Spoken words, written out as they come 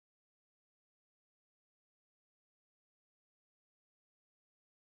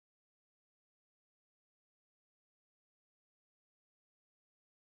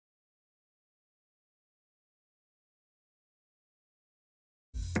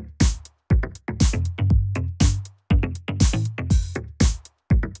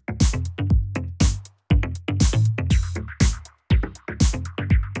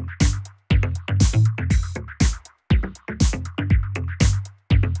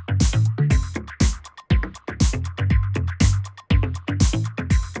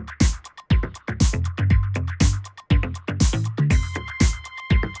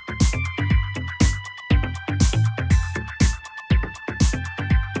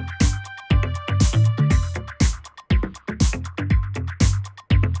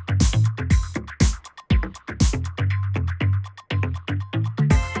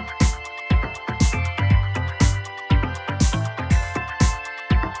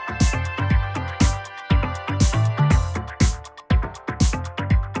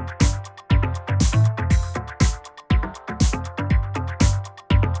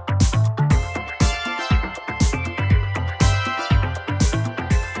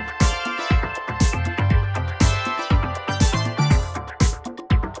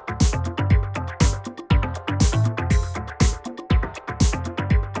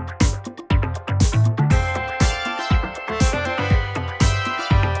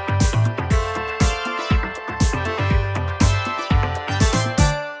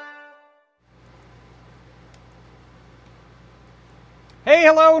Hey,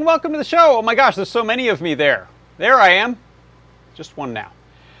 hello, and welcome to the show. Oh my gosh, there's so many of me there. There I am. Just one now.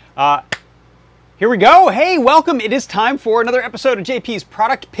 Here we go. Hey, welcome. It is time for another episode of JP's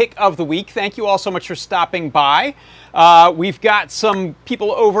Product Pick of the Week. Thank you all so much for stopping by. We've got some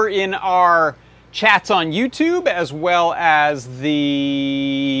people over in our chats on YouTube as well as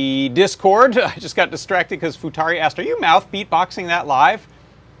the Discord. I just got distracted because Futari asked, are you mouth beatboxing that live?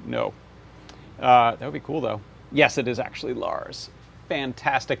 No. That would be cool, though. Yes, it is actually Lars.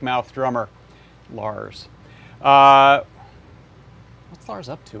 Fantastic mouth drummer, Lars. What's Lars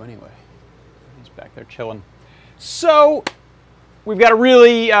up to anyway? He's back there chilling. So we've got a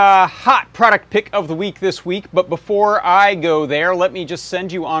really hot product pick of the week this week, but before I go there, let me just send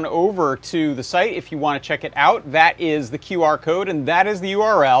you on over to the site if you want to check it out. That is the QR code, and that is the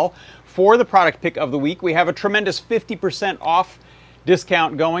URL for the product pick of the week. We have a tremendous 50% off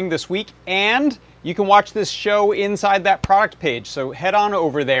discount going this week, and you can watch this show inside that product page. So head on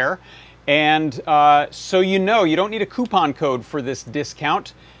over there, and so you know, you don't need a coupon code for this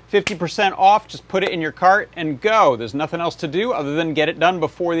discount. 50% off, just put it in your cart and go. There's nothing else to do other than get it done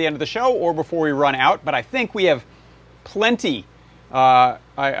before the end of the show or before we run out. But I think we have plenty. I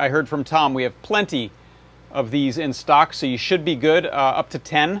heard from Tom, we have plenty of these in stock, so you should be good. Up to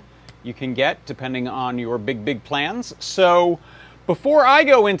 10 you can get, depending on your big plans. So before I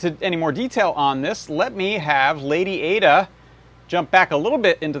go into any more detail on this, let me have Lady Ada jump back a little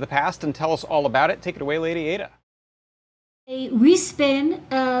bit into the past and tell us all about it. Take it away, Lady Ada. A respin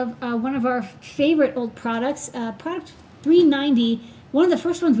of one of our favorite old products, product 390. One of the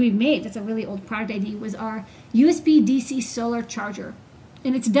first ones we've made, that's a really old product ID, was our USB DC solar charger.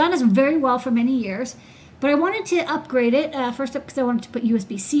 And it's done us very well for many years, but I wanted to upgrade it, first up because I wanted to put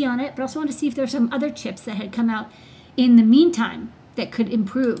USB-C on it, but also wanted to see if there's some other chips that had come out in the meantime that could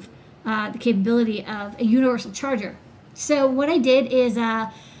improve the capability of a universal charger. So what I did is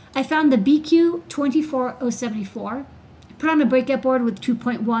I found the BQ24074, put on a breakout board with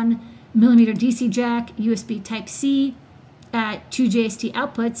 2.1 millimeter DC jack, USB Type-C, 2 JST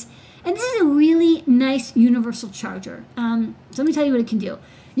outputs, and this is a really nice universal charger. So let me tell you what it can do.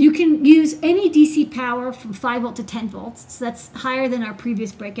 You can use any DC power from 5 volt to 10 volts, so that's higher than our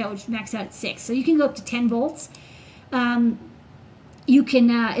previous breakout, which maxed out at 6. So you can go up to 10 volts. You can.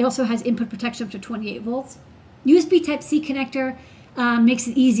 It also has input protection up to 28 volts. USB Type-C connector makes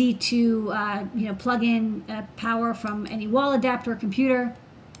it easy to plug in power from any wall adapter or computer.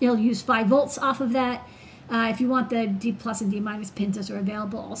 It'll use 5 volts off of that. If you want, the D plus and D minus pins, those are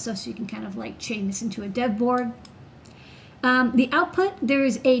available also, so you can kind of like chain this into a dev board. The output,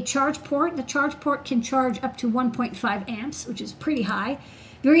 there's a charge port. The charge port can charge up to 1.5 amps, which is pretty high.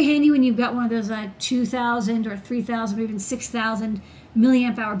 Very handy when you've got one of those 2,000 or 3,000 or even 6,000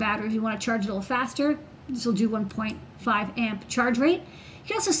 milliamp hour batteries. You want to charge it a little faster. This will do 1.5 amp charge rate. You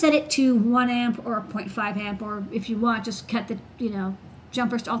can also set it to 1 amp or 0.5 amp, or if you want, just cut the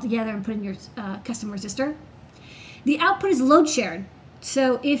jumpers altogether and put in your custom resistor. The output is load shared.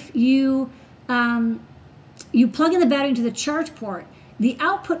 So if you plug in the battery into the charge port, the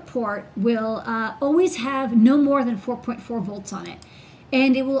output port will always have no more than 4.4 volts on it.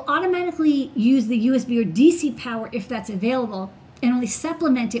 And it will automatically use the USB or DC power if that's available, and only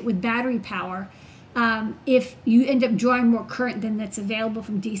supplement it with battery power if you end up drawing more current than that's available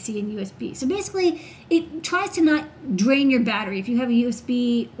from DC and USB. So basically, it tries to not drain your battery. If you have a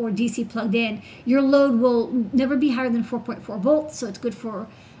USB or DC plugged in, your load will never be higher than 4.4 volts, so it's good for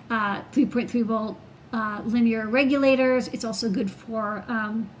 3.3 volt linear regulators. It's also good for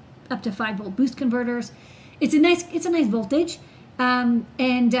up to 5 volt boost converters. It's a nice voltage.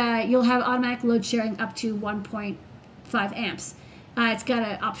 And you'll have automatic load sharing up to 1.5 amps. It's got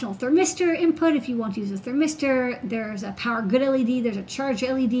an optional thermistor input if you want to use a thermistor. There's a power good LED. There's a charge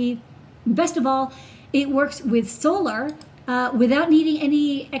LED. Best of all, it works with solar without needing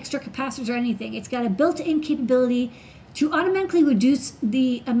any extra capacitors or anything. It's got a built-in capability to automatically reduce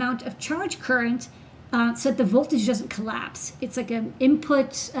the amount of charge current so that the voltage doesn't collapse. It's like an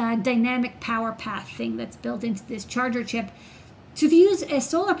input dynamic power path thing that's built into this charger chip. So if you use a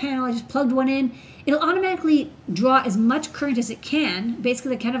solar panel, I just plugged one in, it'll automatically draw as much current as it can,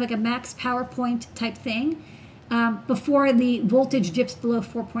 basically kind of like a max power point type thing, before the voltage dips below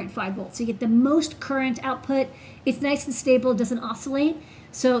 4.5 volts. So you get the most current output. It's nice and stable, it doesn't oscillate.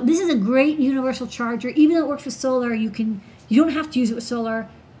 So this is a great universal charger. Even though it works with solar, you don't have to use it with solar.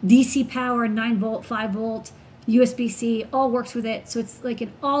 DC power, 9 volt, 5 volt, USB-C, all works with it. So it's like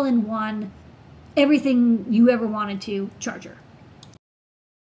an all-in-one, everything you ever wanted to charger.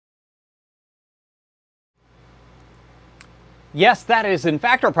 Yes, that is in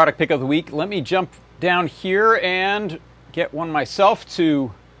fact our product pick of the week. Let me jump down here and get one myself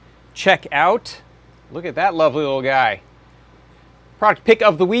to check out. Look at that lovely little guy. Product pick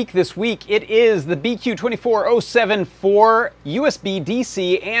of the week this week, it is the BQ24074 USB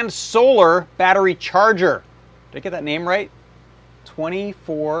DC and solar battery charger. Did I get that name right?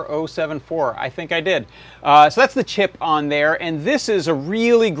 24074, I think I did. So that's the chip on there, and this is a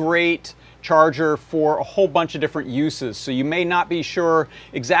really great charger for a whole bunch of different uses. So you may not be sure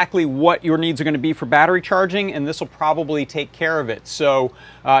exactly what your needs are going to be for battery charging, and this will probably take care of it. So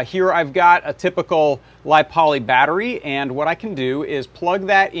here I've got a typical LiPoly battery, and what I can do is plug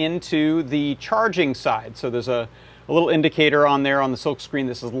that into the charging side. So there's a little indicator on there on the silk screen.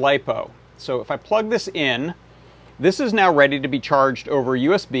 This is LiPo. So if I plug this in, this is now ready to be charged over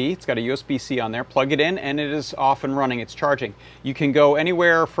USB. It's got a USB-C on there. Plug it in and it is off and running. It's charging. You can go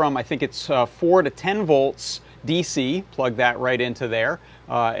anywhere from, I think it's 4 to 10 volts DC. Plug that right into there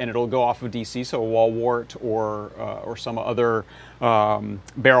and it'll go off of DC, so a wall wart or some other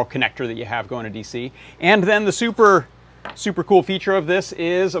barrel connector that you have going to DC. And then the super cool feature of this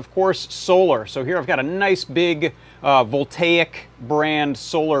is, of course, solar. So here I've got a nice big Voltaic brand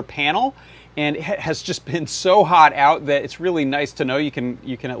solar panel. And it has just been so hot out that it's really nice to know you can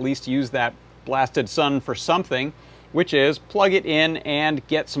at least use that blasted sun for something, which is plug it in and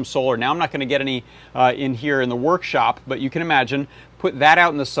get some solar. Now I'm not going to get any in here in the workshop, but you can imagine, put that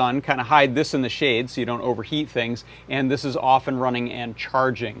out in the sun, kind of hide this in the shade so you don't overheat things, and this is off and running and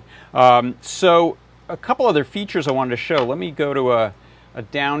charging. So a couple other features I wanted to show. Let me go to a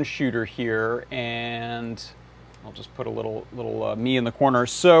down shooter here, and I'll just put a little me in the corner.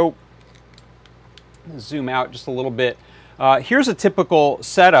 So zoom out just a little bit. Here's a typical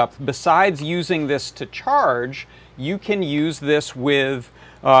setup. Besides using this to charge, you can use this with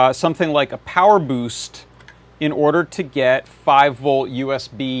something like a power boost in order to get 5-volt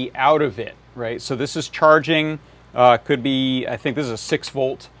USB out of it, right? So this is charging, could be, I think this is a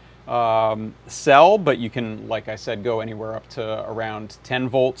 6-volt cell, but you can, like I said, go anywhere up to around 10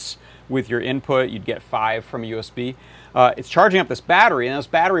 volts with your input. You'd get 5 from a USB. It's charging up this battery, and this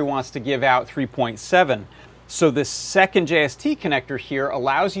battery wants to give out 3.7. So this second JST connector here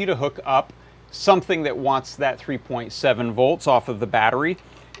allows you to hook up something that wants that 3.7 volts off of the battery.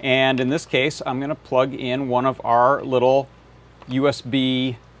 And in this case, I'm going to plug in one of our little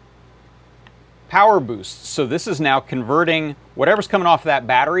USB power boosts. So this is now converting whatever's coming off that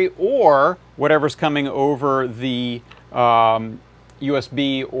battery or whatever's coming over the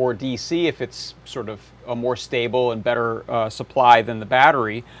USB or DC if it's sort of a more stable and better supply than the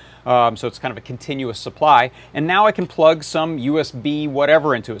battery. So it's kind of a continuous supply. And now I can plug some USB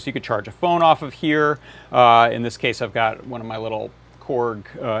whatever into it. So you could charge a phone off of here. In this case, I've got one of my little Korg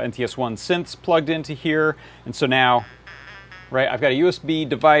NTS1 synths plugged into here. And so now, right, I've got a USB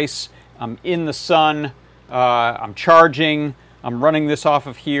device. I'm in the sun. I'm charging. I'm running this off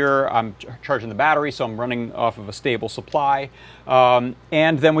of here. I'm charging the battery, so I'm running off of a stable supply. And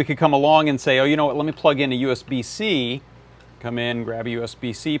then we could come along and say, oh, you know what, let me plug in a USB-C. Come in, grab a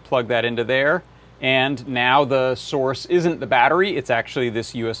USB-C, plug that into there. And now the source isn't the battery, it's actually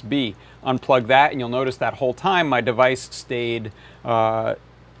this USB. Unplug that, and you'll notice that whole time my device stayed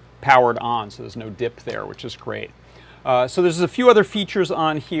powered on, so there's no dip there, which is great. So there's a few other features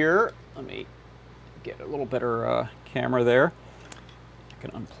on here. Let me get a little better camera there. I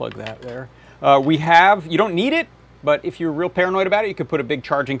can unplug that there. You don't need it, but if you're real paranoid about it, you could put a big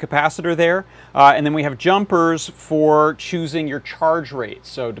charging capacitor there. And then we have jumpers for choosing your charge rate.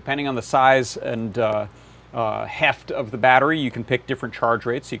 So depending on the size and heft of the battery, you can pick different charge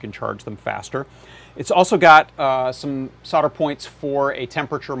rates so you can charge them faster. It's also got some solder points for a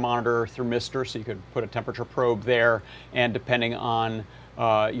temperature monitor thermistor, so you could put a temperature probe there, and depending on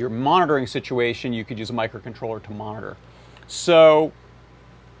your monitoring situation, you could use a microcontroller to monitor. So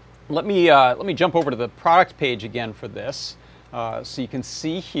let me jump over to the product page again for this, so you can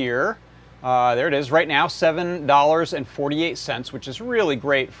see here. There it is. Right now, $7.48, which is really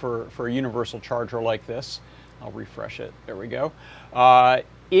great for a universal charger like this. I'll refresh it. There we go.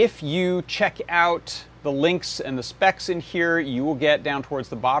 If you check out the links and the specs in here, you will get down towards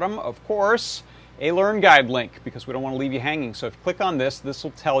the bottom, of course, a Learn Guide link, because we don't want to leave you hanging. So if you click on this, this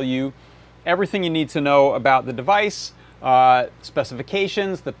will tell you everything you need to know about the device,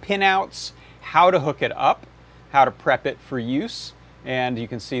 specifications, the pinouts, how to hook it up, how to prep it for use, and you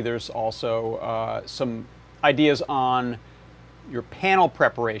can see there's also some ideas on your panel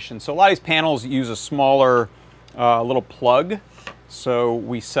preparation. So a lot of these panels use a smaller little plug. So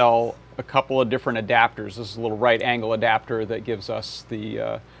we sell a couple of different adapters. This is a little right angle adapter that gives us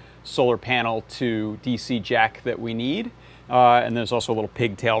the solar panel to DC jack that we need. And there's also a little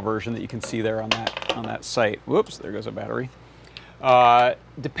pigtail version that you can see there on that on that site. Whoops, there goes a battery.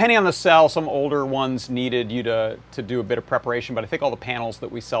 Depending on the cell, some older ones needed you to do a bit of preparation, but I think all the panels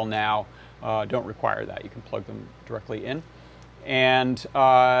that we sell now don't require that. You can plug them directly in. And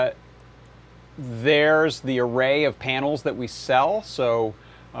there's the array of panels that we sell. So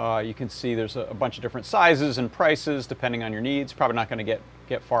you can see there's a bunch of different sizes and prices depending on your needs. Probably not going to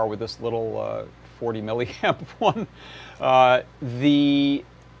get far with this little 40 milliamp one. The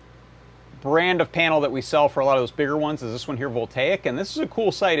brand of panel that we sell for a lot of those bigger ones is this one here, Voltaic, and this is a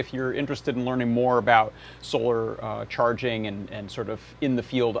cool site if you're interested in learning more about solar charging and sort of in the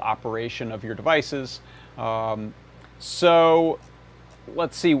field operation of your devices. So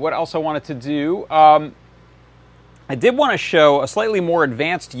let's see what else I wanted to do. I did want to show a slightly more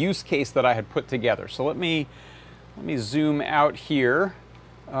advanced use case that I had put together. So let me zoom out here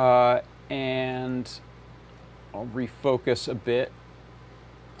and I'll refocus a bit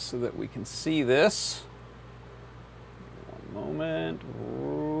so that we can see this. One moment.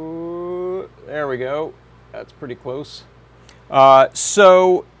 There we go. That's pretty close.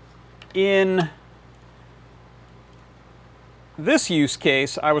 So in this use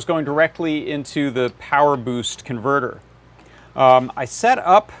case, I was going directly into the Power Boost converter. I set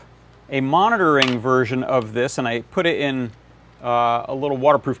up a monitoring version of this and I put it in a little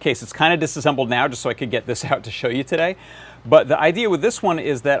waterproof case. It's kind of disassembled now just so I could get this out to show you today. But the idea with this one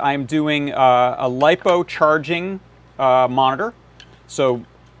is that I'm doing a LiPo charging monitor. So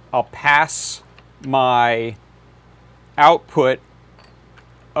I'll pass my output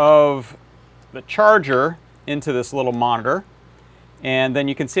of the charger into this little monitor. And then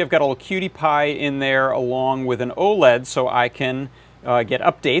you can see I've got a little Cutie Pie in there along with an OLED so I can get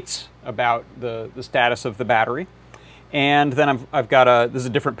updates about the status of the battery. And then I've got this is a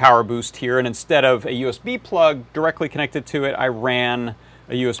different Power Boost here, and instead of a USB plug directly connected to it, I ran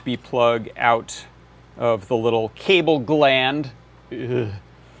a USB plug out of the little cable gland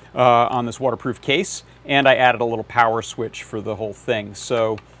on this waterproof case, and I added a little power switch for the whole thing.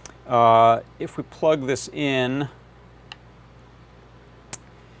 So if we plug this in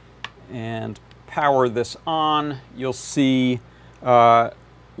and power this on, you'll see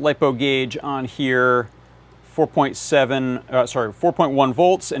LiPo gauge on here, 4.1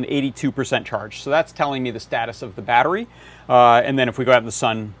 volts and 82% charge. So that's telling me the status of the battery. And then if we go out in the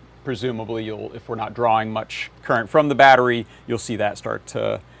sun, presumably if we're not drawing much current from the battery, you'll see that start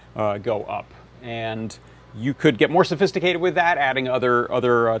to go up. And you could get more sophisticated with that, adding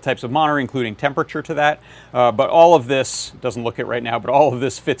other types of monitoring, including temperature to that. But all of this, doesn't look it right now, but all of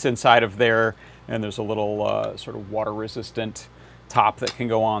this fits inside of there. And there's a little sort of water resistant top that can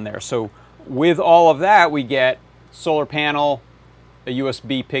go on there. So with all of that, we get solar panel, a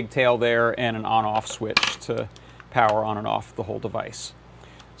USB pigtail there, and an on-off switch to power on and off the whole device.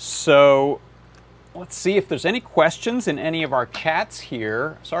 So let's see if there's any questions in any of our chats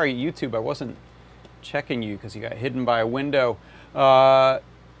here. Sorry, YouTube, I wasn't checking you because you got hidden by a window.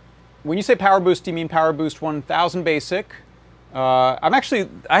 When you say Power Boost, do you mean Power Boost 1000 basic? I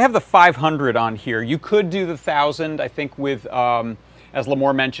have the 500 on here. You could do the 1000, I think, with as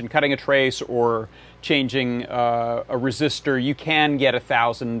Limor mentioned, cutting a trace or changing a resistor. You can get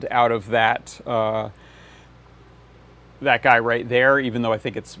 1000 out of that that guy right there, even though I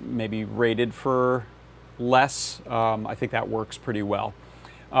think it's maybe rated for less. I think that works pretty well.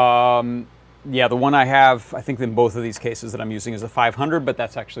 Yeah, the one I have, I think in both of these cases that I'm using is a 500, but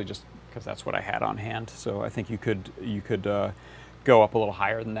that's actually just because that's what I had on hand. So I think you could go up a little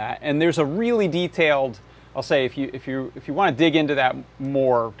higher than that. And there's a really detailed, I'll say, if you want to dig into that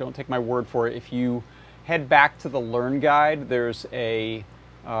more, don't take my word for it. If you head back to the Learn Guide, there's a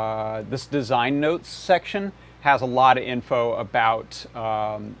this design notes section has a lot of info about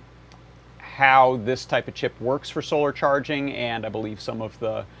how this type of chip works for solar charging, and I believe some of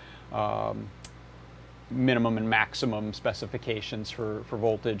the minimum and maximum specifications for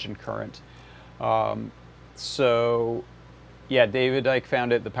voltage and current. So yeah, David Dyke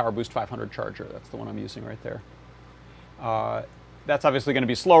found it, the Power Boost 500 charger. That's the one I'm using right there. That's obviously going to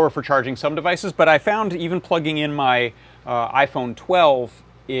be slower for charging some devices, but I found even plugging in my iPhone 12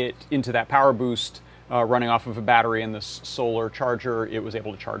 into that Power Boost running off of a battery and this solar charger, it was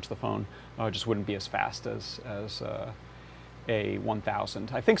able to charge the phone. Just wouldn't be as fast as a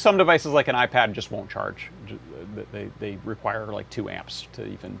 1000. I think some devices like an iPad just won't charge. They require like 2 amps to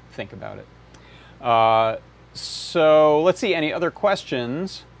even think about it. So let's see, any other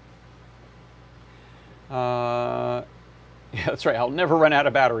questions? Yeah, that's right, I'll never run out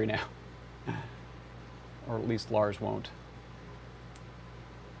of battery now. Or at least Lars won't.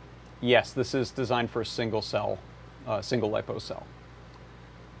 Yes, this is designed for a single cell, single LiPo cell.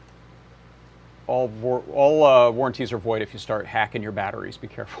 all warranties are void if you start hacking your batteries. Be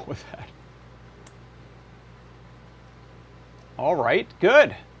careful with that. All right,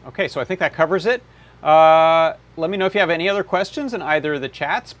 good. Okay, so I think that covers it. Let me know if you have any other questions in either of the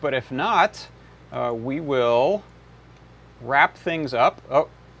chats, but if not, we will wrap things up. Oh,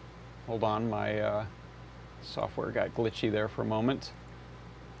 hold on, my software got glitchy there for a moment.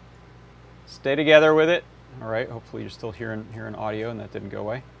 Stay together with it. All right, hopefully you're still hearing audio and that didn't go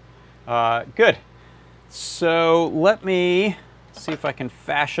away. Good. So let me see if I can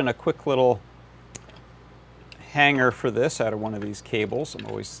fashion a quick little hanger for this out of one of these cables. I'm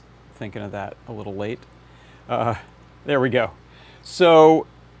always thinking of that a little late. There we go. So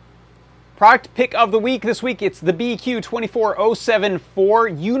product pick of the week this week, it's the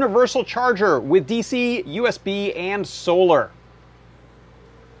BQ24074 universal charger with DC, USB, and solar.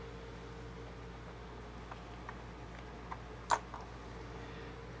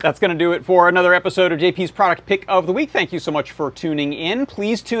 That's going to do it for another episode of JP's Product Pick of the Week. Thank you so much for tuning in.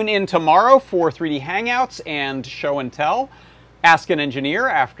 Please tune in tomorrow for 3D Hangouts and Show and Tell. Ask an Engineer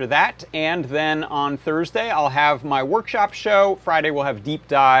after that. And then on Thursday, I'll have my workshop show. Friday, we'll have Deep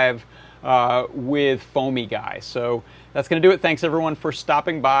Dive with Foamy Guy. So that's going to do it. Thanks, everyone, for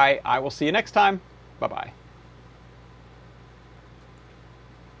stopping by. I will see you next time. Bye-bye.